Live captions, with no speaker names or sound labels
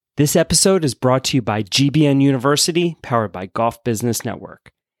This episode is brought to you by GBN University, powered by Golf Business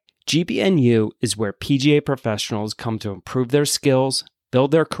Network. GBNU is where PGA professionals come to improve their skills,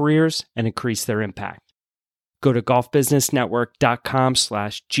 build their careers, and increase their impact. Go to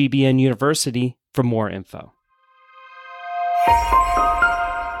golfbusinessnetwork.com/GBN University for more info.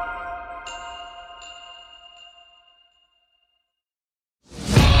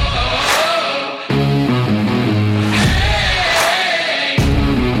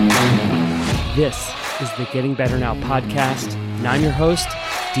 This is the Getting Better Now podcast, and I'm your host,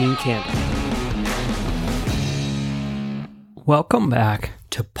 Dean Campbell. Welcome back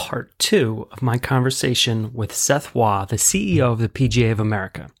to part 2 of my conversation with Seth Waugh, the CEO of the PGA of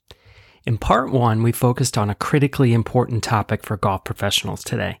America. In part 1, we focused on a critically important topic for golf professionals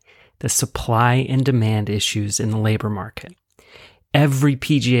today, the supply and demand issues in the labor market. Every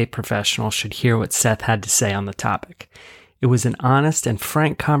PGA professional should hear what Seth had to say on the topic. It was an honest and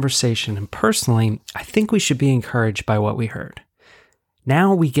frank conversation, and personally, I think we should be encouraged by what we heard.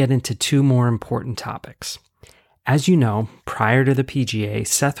 Now we get into 2 more important topics. As you know, prior to the PGA,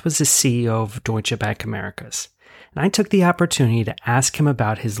 Seth was the CEO of Deutsche Bank Americas, and I took the opportunity to ask him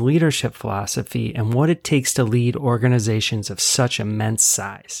about his leadership philosophy and what it takes to lead organizations of such immense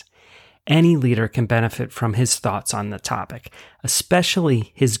size. Any leader can benefit from his thoughts on the topic,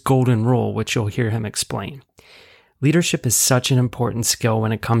 especially his golden rule, which you'll hear him explain. Leadership is such an important skill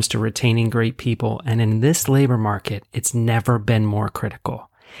when it comes to retaining great people, and in this labor market, it's never been more critical.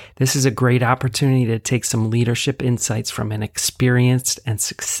 This is a great opportunity to take some leadership insights from an experienced and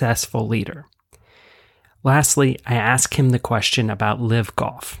successful leader. Lastly, I asked him the question about LIV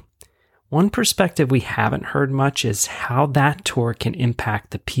Golf. One perspective we haven't heard much is how that tour can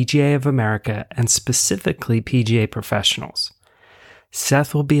impact the PGA of America and specifically PGA professionals.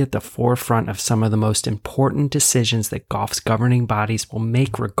 Seth will be at the forefront of some of the most important decisions that golf's governing bodies will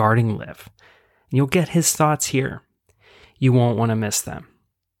make regarding LIV. And you'll get his thoughts here. You won't want to miss them.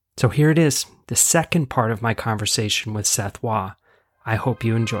 So here it is, the second part of my conversation with Seth Waugh. I hope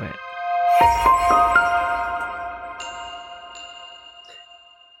you enjoy it.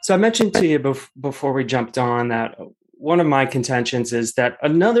 So I mentioned to you before we jumped on that one of my contentions is that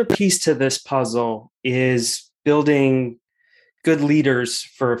another piece to this puzzle is building good leaders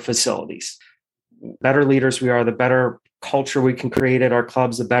for facilities. Better leaders we are, the better culture we can create at our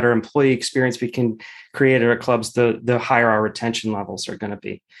clubs, the better employee experience we can create at our clubs, the higher our retention levels are going to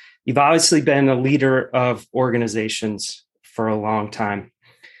be. You've obviously been a leader of organizations for a long time.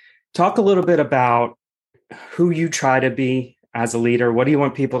 Talk a little bit about who you try to be as a leader. What do you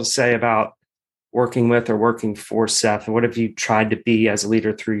want people to say about working with or working for Seth? And what have you tried to be as a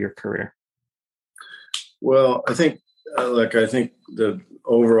leader through your career? Well, I think the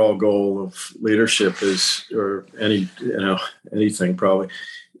overall goal of leadership is, or anything probably,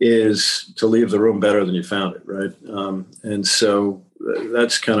 is to leave the room better than you found it, right? And so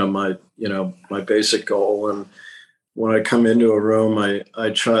that's kind of my basic goal. And when I come into a room,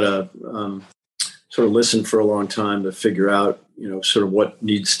 I try to sort of listen for a long time to figure out, sort of what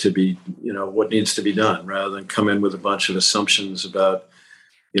needs to be done, rather than come in with a bunch of assumptions about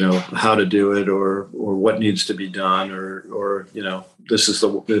how to do it or what needs to be done or this is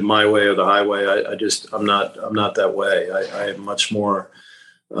my way or the highway. I'm not that way. I am much more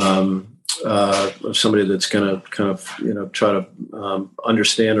of somebody that's going to kind of try to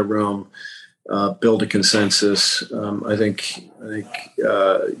understand a room, build a consensus. I think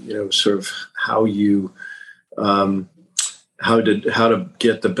sort of how to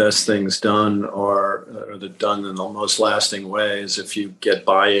get the best things done or done in the most lasting way is if you get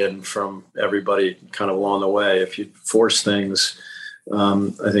buy-in from everybody kind of along the way. If you force things,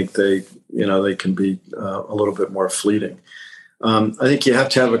 I think they can be a little bit more fleeting. I think you have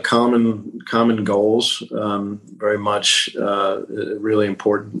to have a common goals, very much really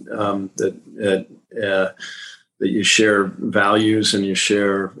important that you share values and you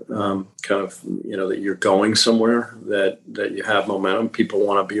share that you're going somewhere, that you have momentum. People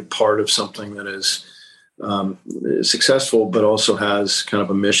want to be a part of something that is successful, but also has kind of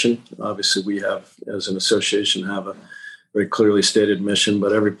a mission. Obviously, we have, as an association, have a very clearly stated mission,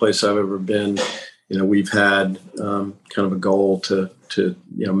 but every place I've ever been, we've had kind of a goal to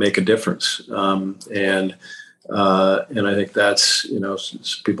make a difference. And I think that's,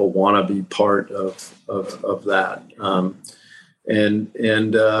 people want to be part of that.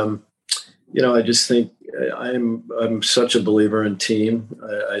 I just think I'm such a believer in team.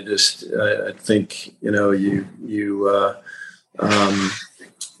 I think, there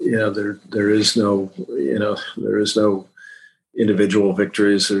is no individual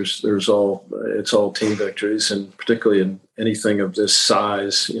victories. It's all team victories, and particularly in anything of this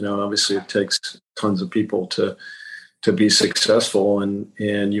size, obviously it takes tons of people to be successful,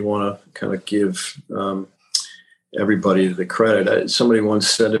 and you want to kind of give everybody the credit. Somebody once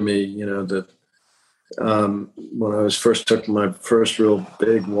said to me, that when I took my first real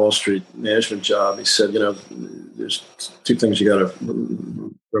big Wall Street management job, he said, there's two things you got to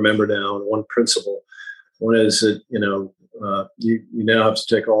remember now, and one principle. One is that, you now have to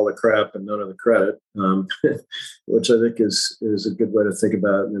take all the crap and none of the credit, which I think is a good way to think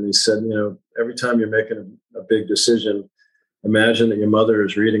about it. And he said, every time you're making a big decision, imagine that your mother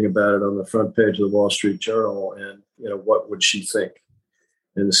is reading about it on the front page of the Wall Street Journal, and, what would she think?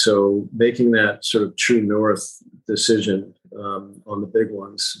 And so making that sort of true north decision on the big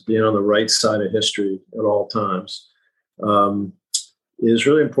ones, being on the right side of history at all times, is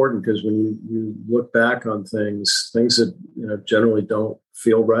really important, because when you look back on things that generally don't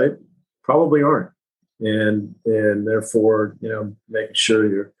feel right, probably aren't, and therefore making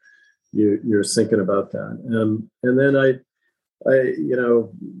sure you're thinking about that. And then I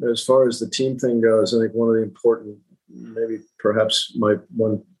as far as the team thing goes, I think one of the important, maybe perhaps my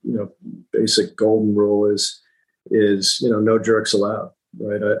one basic golden rule is no jerks allowed.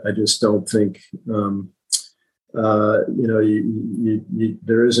 Right? I just don't think.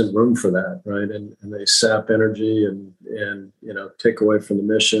 There isn't room for that, right? And they sap energy and take away from the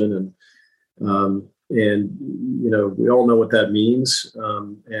mission, and we all know what that means,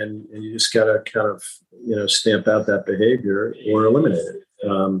 and you just got to kind of stamp out that behavior or eliminate it,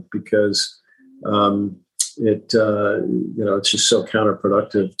 because it's just so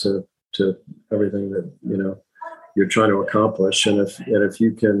counterproductive to everything that you're trying to accomplish, and if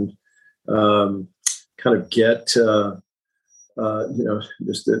you can kind of get,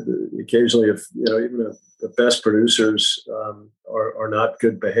 just occasionally, if even if the best producers are not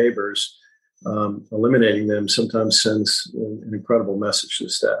good behaviors, eliminating them sometimes sends an incredible message to the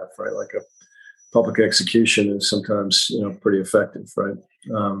staff, right? Like a public execution is sometimes pretty effective, right?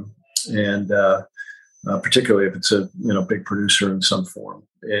 And particularly if it's a big producer in some form,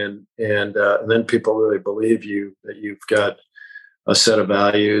 and then people really believe that you've got a set of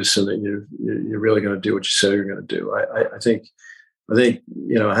values, and that you're really going to do what you say you're going to do. I think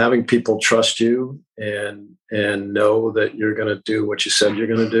having people trust you and know that you're going to do what you said you're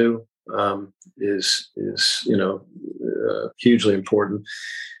going to do is hugely important.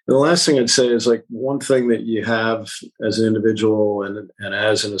 And the last thing I'd say is, like, one thing that you have as an individual and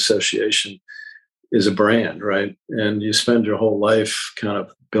as an association is a brand, right? And you spend your whole life kind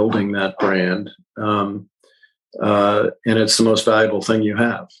of building that brand. And it's the most valuable thing you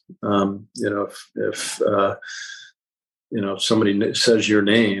have. If somebody says your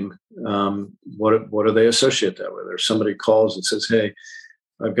name, what do they associate that with? Or somebody calls and says, "Hey,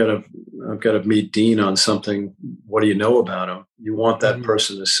 I've got to meet Dean on something. What do you know about him?" You want that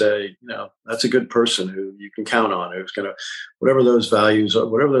person to say, that's a good person who you can count on, who's going to, whatever those values are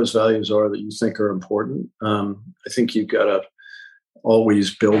that you think are important. I think you've got to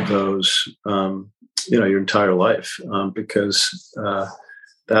always build those, your entire life, because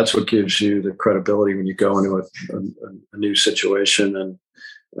that's what gives you the credibility when you go into a new situation,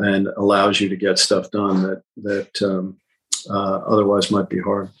 and allows you to get stuff done that otherwise might be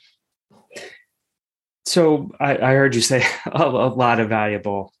hard. So I heard you say a lot of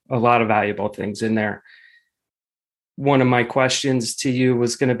valuable things in there. One of my questions to you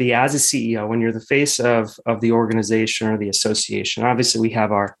was going to be, as a CEO, when you're the face of the organization or the association, obviously we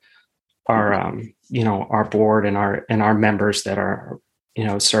have our board and our members that are,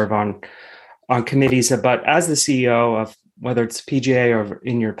 serve on committees. But as the CEO of, whether it's PGA or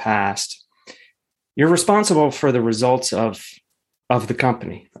in your past, you're responsible for the results of the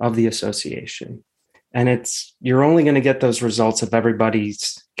company, of the association. And you're only going to get those results if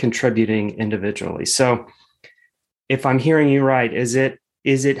everybody's contributing individually. So if I'm hearing you right, is it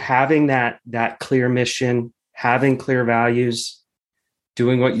having that clear mission, having clear values,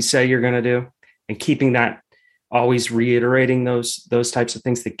 doing what you say you're going to do, and keeping that, always reiterating those types of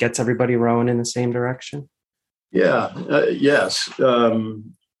things that gets everybody rowing in the same direction? Yeah. Yes. I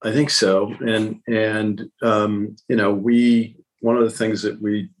think so. And one of the things that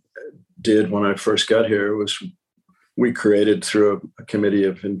we did when I first got here was we created, through a committee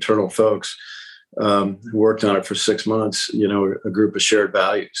of internal folks who worked on it for 6 months, a group of shared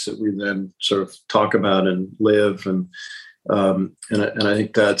values that we then sort of talk about and live. And I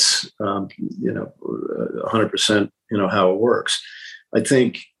think that's, 100%, how it works. I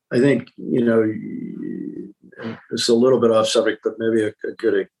think, it's a little bit off subject, but maybe a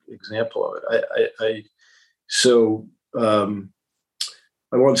good example of it. So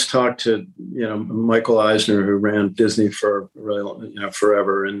I once talked to Michael Eisner, who ran Disney for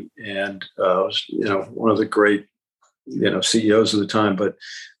forever, and was one of the great CEOs of the time, but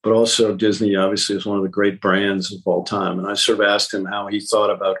also Disney obviously is one of the great brands of all time. And I sort of asked him how he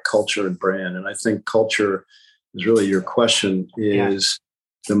thought about culture and brand, and I think culture is really your question is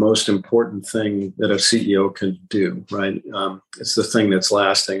the most important thing that a CEO can do, right? It's the thing that's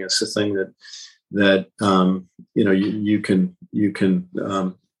lasting. It's the thing that you can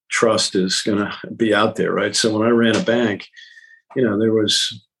trust is going to be out there, right? So when I ran a bank, there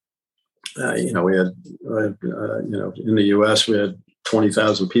was, we had, in the U.S. we had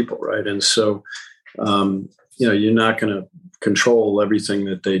 20,000 people, right? And so, you're not going to control everything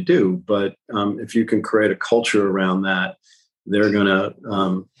that they do, but if you can create a culture around that, they're going to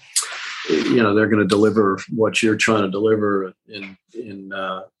deliver what you're trying to deliver in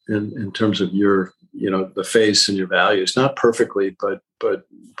terms of your, the face and your values, not perfectly, but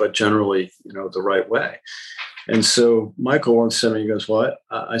generally, the right way. And so Michael once said to me, he goes, well,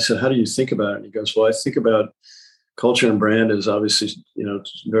 I said, how do you think about it? And he goes, well, I think about culture and brand is obviously,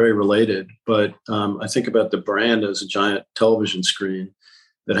 it's very related, but I think about the brand as a giant television screen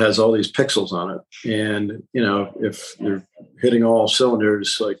that has all these pixels on it. And, if you're hitting all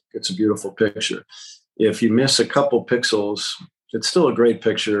cylinders, like it's a beautiful picture. If you miss a couple pixels, it's still a great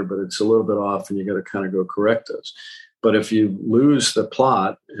picture, but it's a little bit off and you got to kind of go correct those. But if you lose the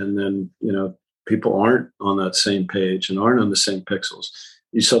plot and then, people aren't on that same page and aren't on the same pixels,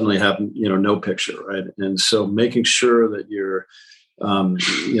 you suddenly have, no picture, right? And so making sure that you're,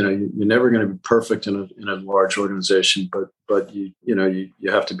 you're never going to be perfect in a large organization, but you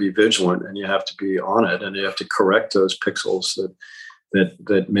have to be vigilant and you have to be on it and you have to correct those pixels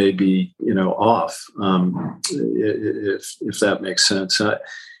that may be, off, if that makes sense. I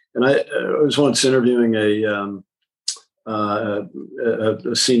was once interviewing a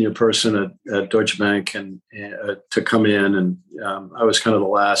senior person at Deutsche Bank and to come in, and I was kind of the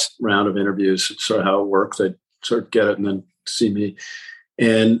last round of interviews. It's sort of how it worked. They sort of get it and then see me,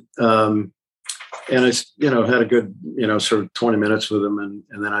 and I had a good sort of 20 minutes with him,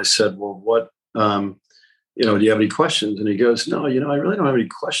 and then I said, well, what do you have any questions? And he goes, no, I really don't have any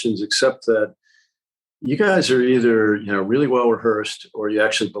questions except that you guys are either really well rehearsed or you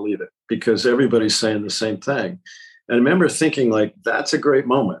actually believe it, because everybody's saying the same thing. And I remember thinking, like, that's a great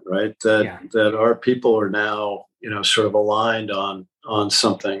moment, right? That our people are now, sort of aligned on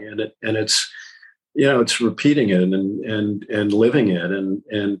something, and it's, it's repeating it and living it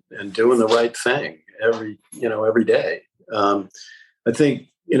and doing the right thing every day. I think,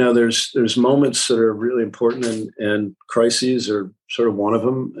 there's moments that are really important, and crises are sort of one of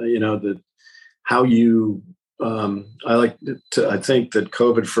them. That how you, I think that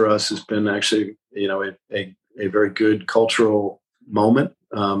COVID for us has been actually, a very good cultural moment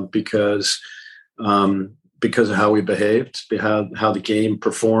because of how we behaved, how the game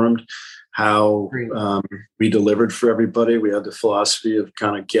performed, how we delivered for everybody. We had the philosophy of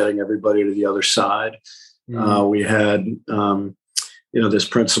kind of getting everybody to the other side. We had, this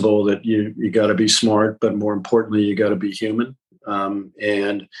principle that you got to be smart, but more importantly, you got to be human.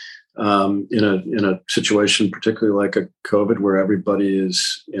 In a situation, particularly like a COVID, where everybody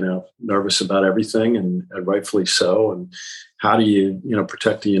is, nervous about everything, and rightfully so. And how do you,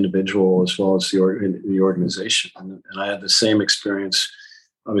 protect the individual as well as the organization? And I had the same experience,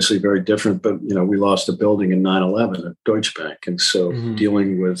 obviously very different, but we lost a building in 9/11 at Deutsche Bank, and so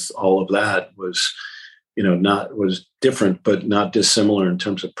dealing with all of that was, was different, but not dissimilar in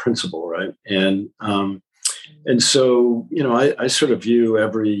terms of principle, right? And so, I sort of view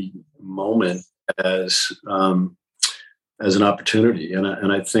every moment as an opportunity, and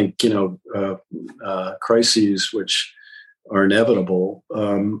I think crises, which are inevitable,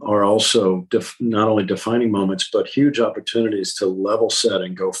 are also not only defining moments, but huge opportunities to level set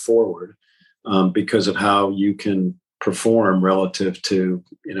and go forward because of how you can perform relative to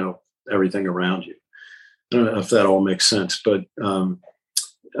everything around you. I don't know if that all makes sense, but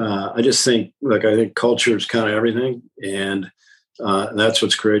I just think, I think culture is kind of everything, and that's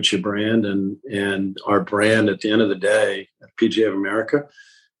what creates your brand. And our brand, at the end of the day, at PGA of America,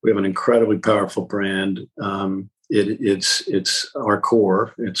 we have an incredibly powerful brand. It's our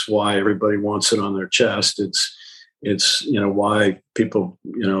core. It's why everybody wants it on their chest. It's why people,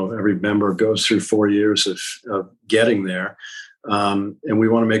 every member goes through 4 years of getting there, and we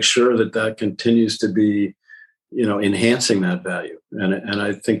want to make sure that continues to be, enhancing that value. And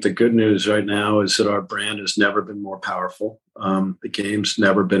I think the good news right now is that our brand has never been more powerful. The game's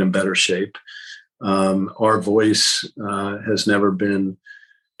never been in better shape. Our voice has never been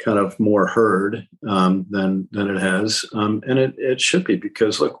kind of more heard than it has, and it should be,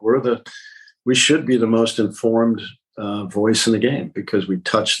 because look, we should be the most informed voice in the game, because we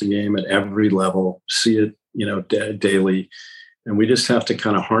touch the game at every level, see it daily, and we just have to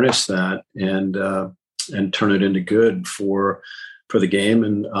kind of harness that and turn it into good for the game,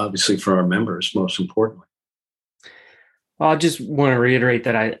 and obviously for our members, most importantly. Well, I just want to reiterate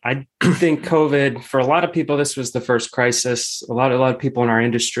that I think COVID, for a lot of people, this was the first crisis. A lot of people in our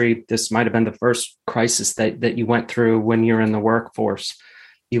industry, this might have been the first crisis that you went through when you're in the workforce.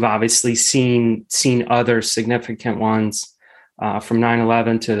 You've obviously seen other significant ones from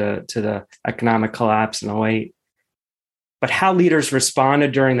 9/11 to the economic collapse in 2008. But how leaders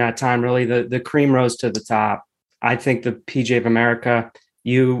responded during that time, really, the cream rose to the top. I think the PGA of America,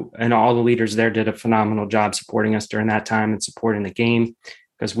 you and all the leaders there, did a phenomenal job supporting us during that time and supporting the game,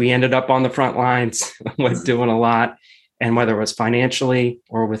 because we ended up on the front lines with doing a lot. And whether it was financially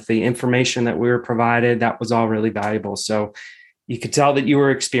or with the information that we were provided, that was all really valuable. So you could tell that you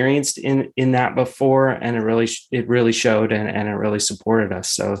were experienced in that before, and it really showed, and it really supported us.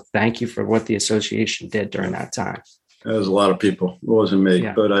 So thank you for what the association did during that time. That was a lot of people. It wasn't me,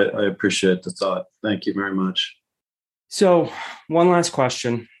 Yeah. but I appreciate the thought. Thank you very much. So one last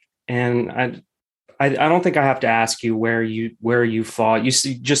question, and I don't think I have to ask you where you fought. You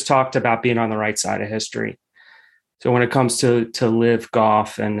just talked about being on the right side of history. So when it comes to LIV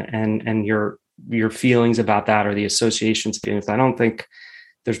Golf and your feelings about that, or the association's feelings, I don't think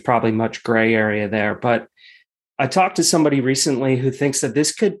there's probably much gray area there. But I talked to somebody recently who thinks that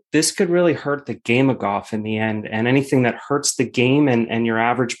this could really hurt the game of golf in the end, and anything that hurts the game and your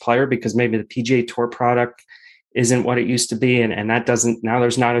average player, because maybe the PGA Tour product isn't what it used to be, and that doesn't, now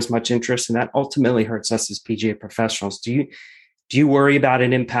there's not as much interest, and that ultimately hurts us as PGA professionals. Do you worry about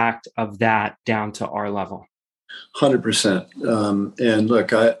an impact of that down to our level? 100%. And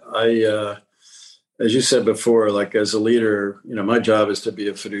look, I as you said before, like, as a leader, my job is to be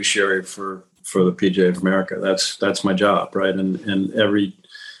a fiduciary for the PGA of America. That's my job, right? And I'm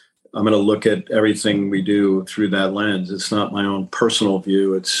going to look at everything we do through that lens. It's not my own personal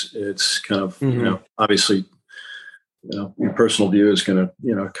view. It's kind of, obviously, your personal view is going to,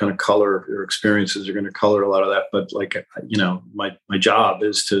 kind of color your experiences. Are going to color a lot of that. But like, my job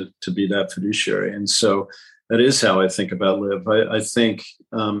is to be that fiduciary. And so that is how I think about LIV. I think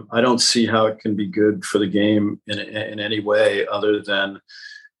I don't see how it can be good for the game in any way other than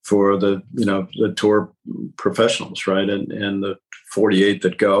for the tour professionals, right? And the 48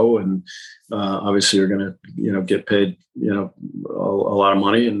 that go, and obviously are going to get paid a lot of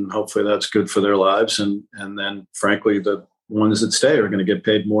money, and hopefully that's good for their lives. And then frankly, the ones that stay are going to get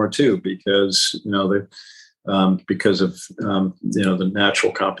paid more too, because because of the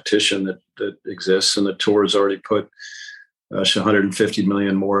natural competition that exists, and the tour has already put $150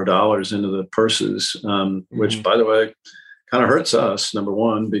 million more dollars into the purses, which, by the way, kind of hurts us, number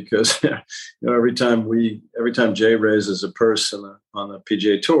one, because every time Jay raises a purse on the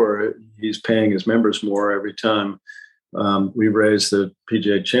PGA Tour, he's paying his members more. Every time we raise the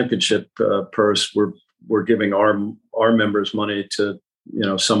PGA Championship purse, we're giving our members money to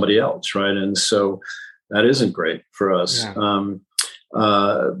somebody else, right? And so that isn't great for us. Yeah.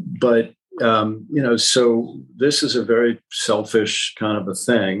 But so this is a very selfish kind of a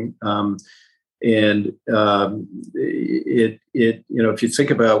thing. And if you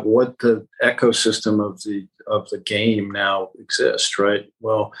think about what the ecosystem of the game now exists, right?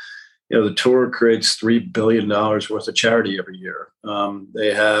 Well, the tour creates $3 billion worth of charity every year.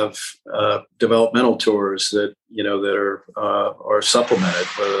 They have developmental tours that are supplemented,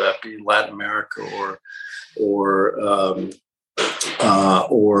 whether that be Latin America or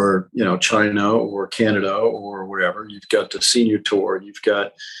China or Canada or wherever. You've got the senior tour. You've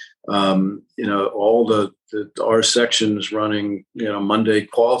got all our sections running Monday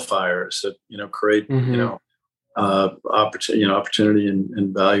qualifiers that create opportunity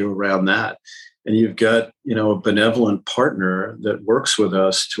and value around that. And you've got a benevolent partner that works with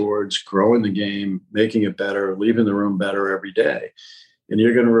us towards growing the game, making it better, leaving the room better every day. And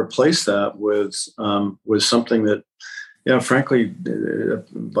you're going to replace that with something that, frankly,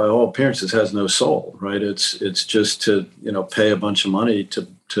 by all appearances, has no soul, right? It's just to pay a bunch of money to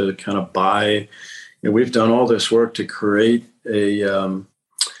kind of buy. We've done all this work to create where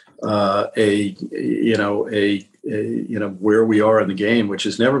we are in the game, which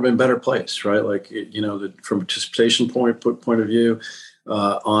has never been better placed, right? Like, from a participation point of view,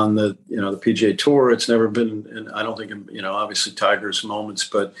 on the PGA Tour, it's never been, and I don't think, obviously Tiger's moments,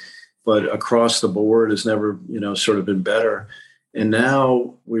 but across the board has never, sort of been better. And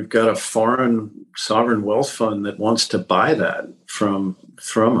now we've got a foreign sovereign wealth fund that wants to buy that from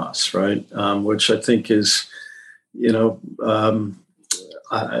us, right? Which I think is, I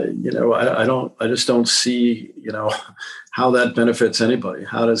just don't see, how that benefits anybody.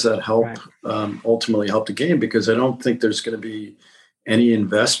 How does that help ultimately help the game? Because I don't think there's going to be any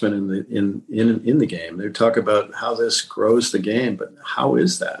investment in the game. They talk about how this grows the game, but how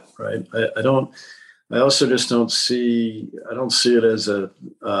is that, right? I also just don't see it as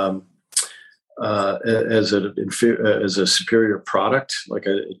a superior product.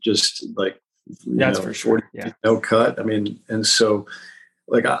 That's for sure. Yeah. No cut. I mean, and so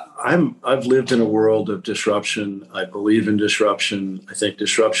I've lived in a world of disruption. I believe in disruption. I think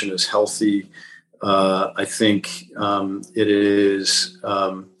disruption is healthy. I think it is,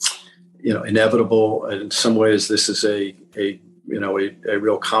 inevitable. And in some ways, this is a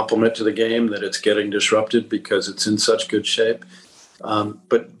real compliment to the game that it's getting disrupted because it's in such good shape.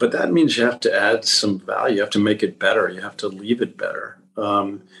 But that means you have to add some value. You have to make it better. You have to leave it better.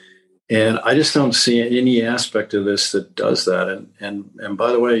 And I just don't see any aspect of this that does that. And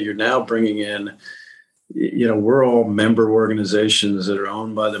by the way, you're now bringing in, we're all member organizations that are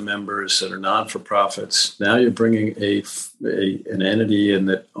owned by the members that are not-for-profits. Now you're bringing an entity in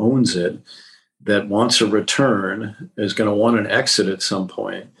that owns it, that wants a return, is going to want an exit at some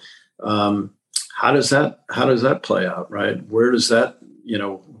point. How does that play out, right? Where does that,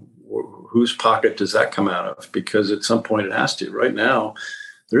 whose pocket does that come out of? Because at some point it has to. Right now,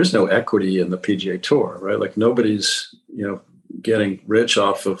 there is no equity in the PGA Tour, right? Like nobody's, getting rich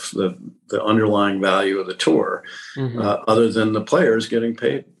off of the underlying value of the tour, other than the players getting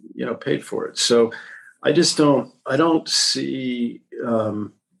paid for it. So I don't see,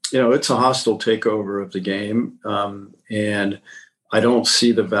 it's a hostile takeover of the game. And I don't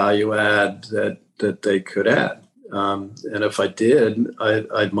see the value add that they could add. And if I did,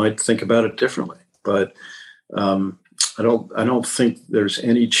 I might think about it differently, but, I don't think there's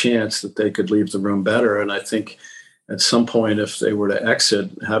any chance that they could leave the room better. And I think at some point, if they were to exit,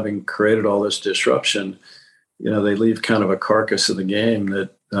 having created all this disruption, they leave kind of a carcass of the game that,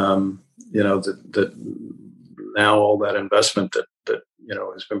 that now all that investment that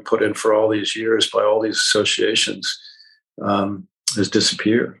has been put in for all these years by all these associations has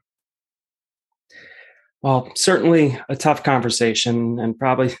disappeared. Well, certainly a tough conversation, and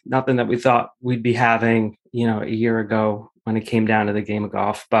probably nothing that we thought we'd be having, a year ago when it came down to the game of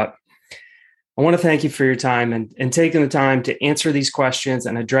golf. But I want to thank you for your time and taking the time to answer these questions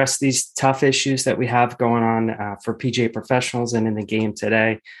and address these tough issues that we have going on for PGA professionals and in the game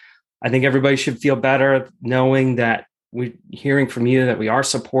today. I think everybody should feel better knowing that we're hearing from you that we are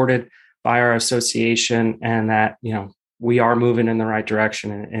supported by our association and that, we are moving in the right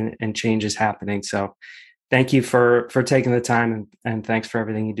direction and change is happening. So thank you for taking the time and thanks for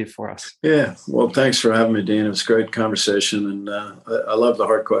everything you do for us. Yeah. Well, thanks for having me, Dean. It was a great conversation, and I love the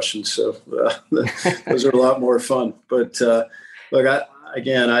hard questions. So those are a lot more fun. But look,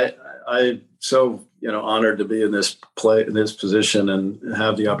 I'm so honored to be in this position and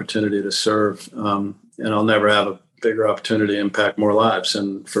have the opportunity to serve. And I'll never have a bigger opportunity to impact more lives.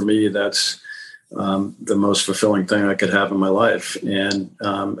 And for me, that's the most fulfilling thing I could have in my life, and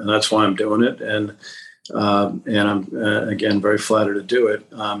that's why I'm doing it. And I'm again very flattered to do it.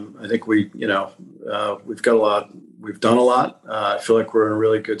 I think we've got a lot. We've done a lot. I feel like we're in a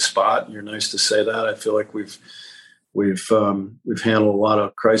really good spot. You're nice to say that. I feel like we've handled a lot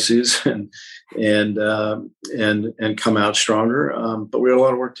of crises and come out stronger. But we have a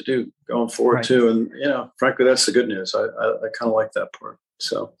lot of work to do going forward too. And frankly, that's the good news. I kind of like that part.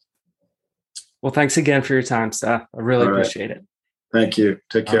 So. Well, thanks again for your time, Seth. I really appreciate it. Thank you.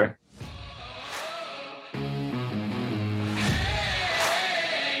 Take care.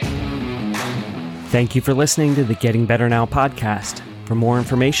 Thank you for listening to the Getting Better Now podcast. For more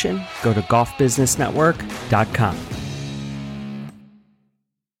information, go to golfbusinessnetwork.com.